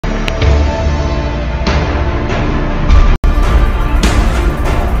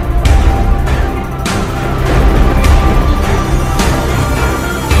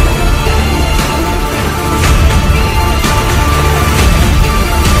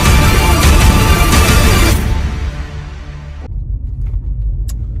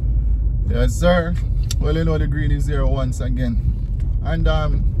sir. Well, you know the green is here once again. And I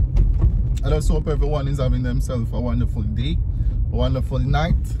just hope everyone is having themselves a wonderful day, a wonderful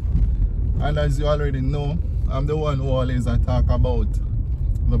night. And as you already know, I'm the one who always talk about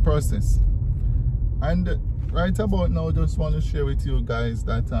the process. And right about now, just want to share with you guys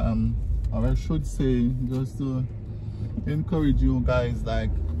that or I should say, just to encourage you guys, like,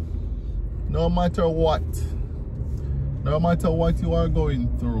 no matter what you are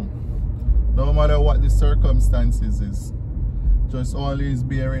going through, no matter what the circumstances is, just always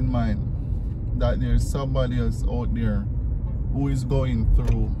bear in mind that there's somebody else out there who is going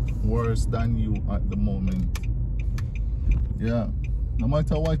through worse than you at the moment. Yeah, no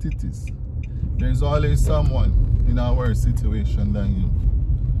matter what it is, there's always someone in a worse situation than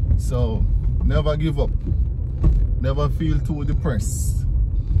you. So never give up, never feel too depressed.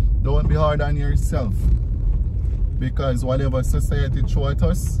 Don't be hard on yourself, because whatever society threw at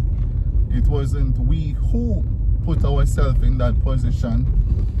us, it wasn't we who put ourselves in that position,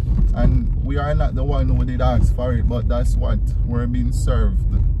 and we are not the one who did ask for it, but that's what we're being served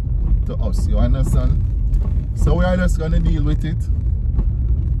to us, you understand? So we are just going to deal with it,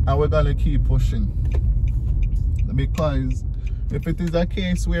 and we're going to keep pushing, because if it is a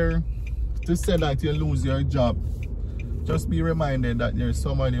case where to say that you lose your job, just be reminded that there's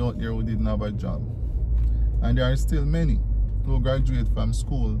somebody out there who didn't have a job, and there are still many who graduate from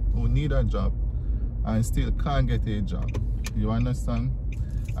school who need a job and still can't get a job, you understand?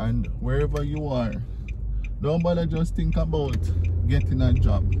 And wherever you are, don't bother just think about getting a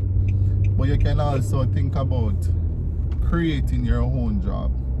job, but you can also think about creating your own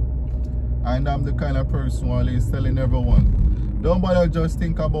job. And I'm the kind of person who always telling everyone, don't bother just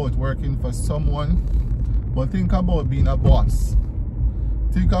think about working for someone, but think about being a boss.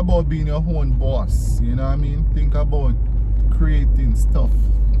 Think about being your own boss, you know what I mean? Think about creating stuff.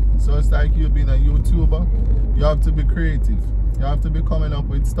 So it's like you being a YouTuber, you have to be creative. You have to be coming up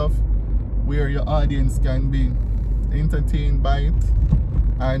with stuff where your audience can be entertained by it,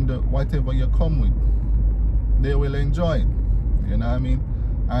 and whatever you come with, they will enjoy it, you know what I mean?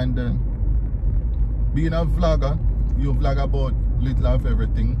 And being a vlogger, you vlog about little of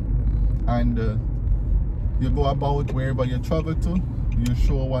everything, and you go about wherever you travel to, you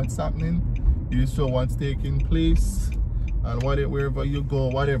show what's happening, you show what's taking place, and wherever you go,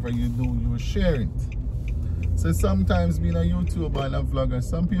 whatever you do, you share it. So sometimes being a YouTuber and a vlogger,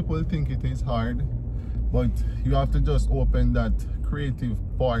 some people think it is hard, but you have to just open that creative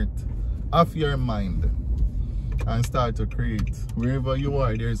part of your mind and start to create. Wherever you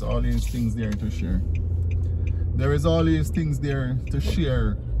are, there's always things there to share. There is always things there to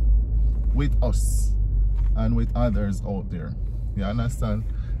share with us and with others out there, you understand?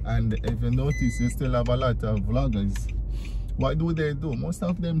 And if you notice, you still have a lot of vloggers. What do they do? Most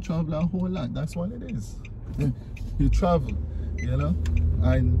of them travel a whole lot. That's what it is. You travel, you know,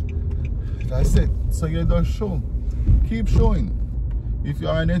 and that's it. So you just show, keep showing. If you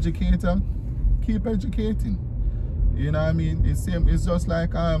are an educator, keep educating, you know what I mean? It's just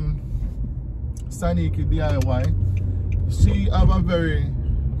like Saniki DIY. She have a very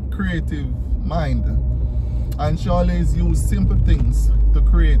creative mind, and she always use simple things to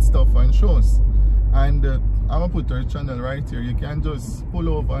create stuff and shows. And I'm gonna put her channel right here. You can just pull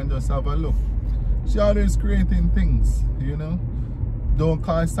over and just have a look. She always creating things, you know. Don't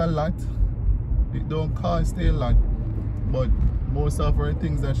cost a lot, it don't cost a lot, but most of her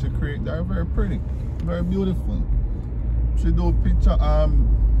things that she create, they're very pretty, very beautiful. She do picture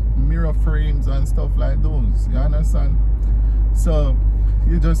mirror frames and stuff like those, you understand? So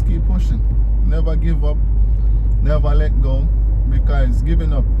you just keep pushing, never give up, never let go, because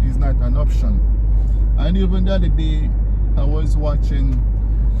giving up is not an option. And even the other day I was watching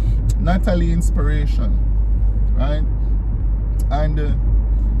Natalie Inspiration, right?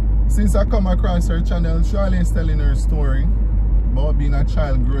 And since I come across her channel, she always telling her story about being a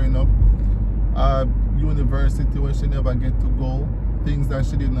child growing up, university where she never get to go, things that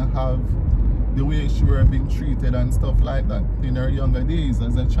she didn't have, the way she were being treated and stuff like that in her younger days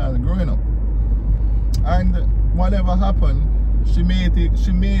as a child growing up. And whatever happened, she made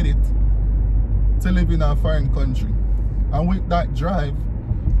it to live in a foreign country. And with that drive,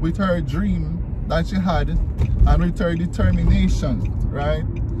 with her dream that she had, and with her determination, right?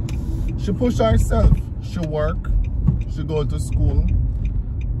 She pushed herself. She work, she go to school,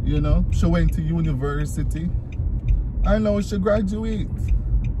 you know, she went to university, and now she graduate.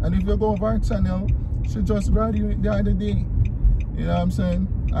 And if you go over her channel, she just graduated the other day, you know what I'm saying?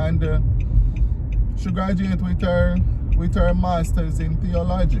 And she graduated with her master's in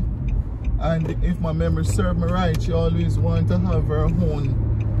theology. And if my memory serves me right, she always wanted to have her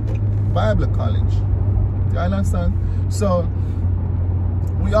own Bible college. You understand? So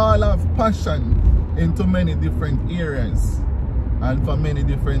we all have passion into many different areas and for many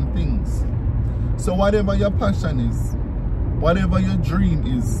different things. So whatever your passion is, whatever your dream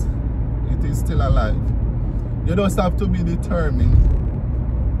is, it is still alive. You just have to be determined.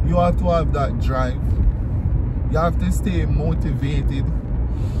 You have to have that drive. You have to stay motivated.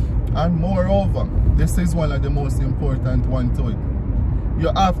 And moreover, this is one of the most important one to it.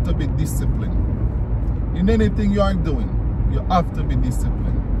 You have to be disciplined. In anything you are doing, you have to be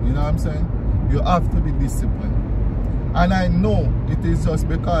disciplined. You know what I'm saying? You have to be disciplined. And I know it is just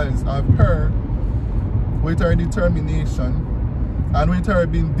because of her, with her determination and with her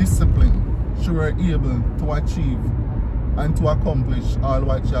being disciplined, she was able to achieve and to accomplish all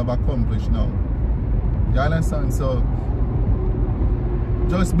what she have accomplished now. You understand? So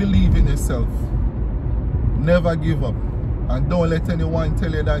just believe in yourself. Never give up. And don't let anyone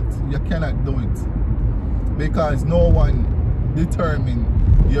tell you that you cannot do it. Because no one determines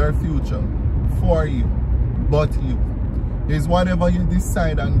your future for you but you. It's whatever you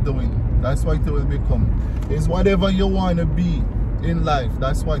decide on doing, that's what it will become. It's whatever you want to be in life,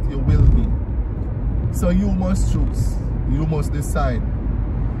 that's what you will be. So you must choose. You must decide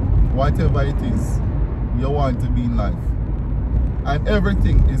whatever it is you want to be in life. And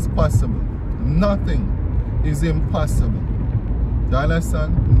everything is possible. Nothing is impossible. You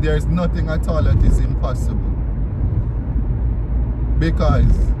understand? There's nothing at all that is impossible.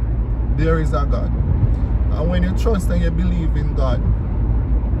 Because there is a God. And when you trust and you believe in God,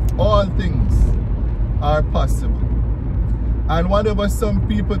 all things are possible. And whatever some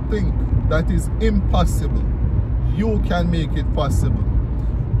people think that is impossible, you can make it possible.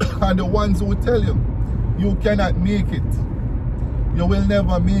 And the ones who tell you you cannot make it, you will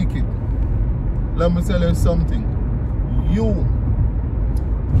never make it, let me tell you something. You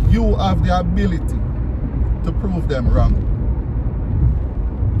have the ability to prove them wrong.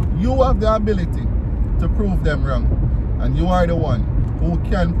 You have the ability to prove them wrong, and you are the one who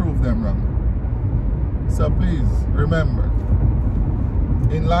can prove them wrong. So please remember,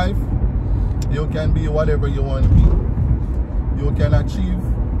 in life you can be whatever you want to be. You can achieve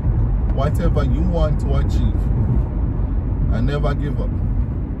whatever you want to achieve, and never give up.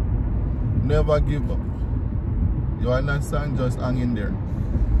 Never give up. You understand? Just hang in there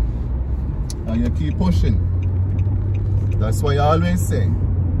and you keep pushing. That's why I always say,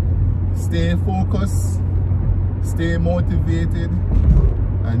 stay focused, stay motivated,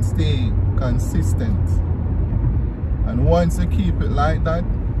 and stay consistent. And once you keep it like that,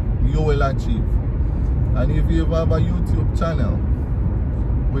 you will achieve. And if you have a YouTube channel,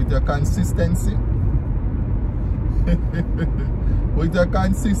 with your consistency,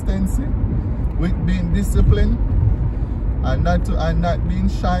 with being disciplined, and not being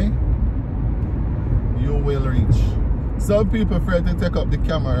shy, you will reach. Some people prefer to take up the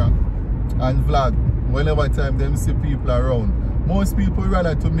camera and vlog whenever time them see people around. Most people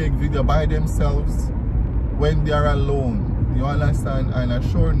rather to make video by themselves when they are alone. You understand? And I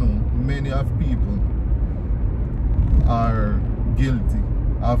sure know many of people are guilty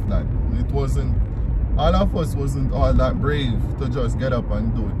of that. It wasn't, all of us wasn't all that brave to just get up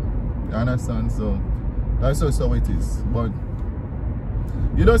and do it. You understand? So that's just how it is. But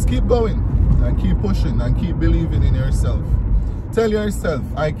you just keep going and keep pushing and keep believing in yourself. Tell yourself,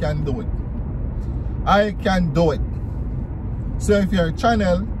 I can do it. I can do it. So if your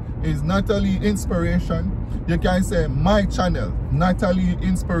channel is Natalie Inspiration, you can say, my channel, Natalie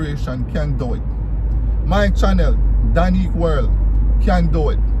Inspiration, can do it. My channel, Danique World, can do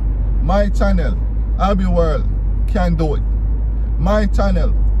it. My channel, Abby World, can do it. My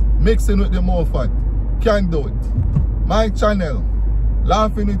channel, Mixing with the Mofat, can do it. My channel,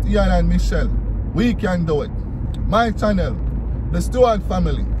 Laughing with Ian and Michelle, we can do it. My channel, The Stewart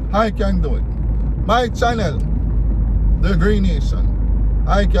Family, I can do it. My channel, The Green Nation,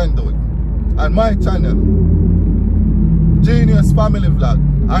 I can do it. And my channel, Genius Family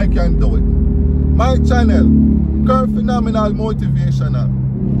Vlog, I can do it. My channel, Curve Phenomenal Motivational,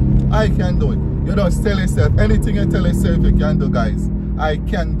 I can do it. You just tell yourself, anything you tell yourself you can do, guys, I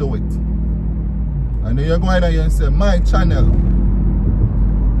can do it. And then you go ahead and say, my channel,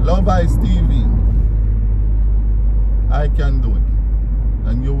 Love Ice TV, I can do it.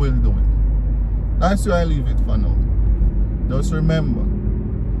 And you will do it. That's where I leave it for now. Just remember,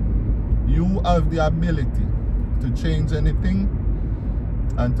 you have the ability to change anything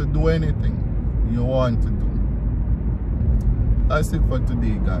and to do anything you want to do. That's it for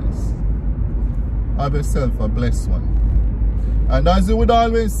today, guys. Have yourself a blessed one. And as you would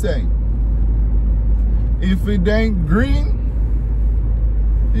always say, if it ain't green,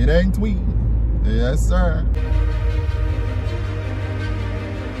 It ain't we. Yes, sir.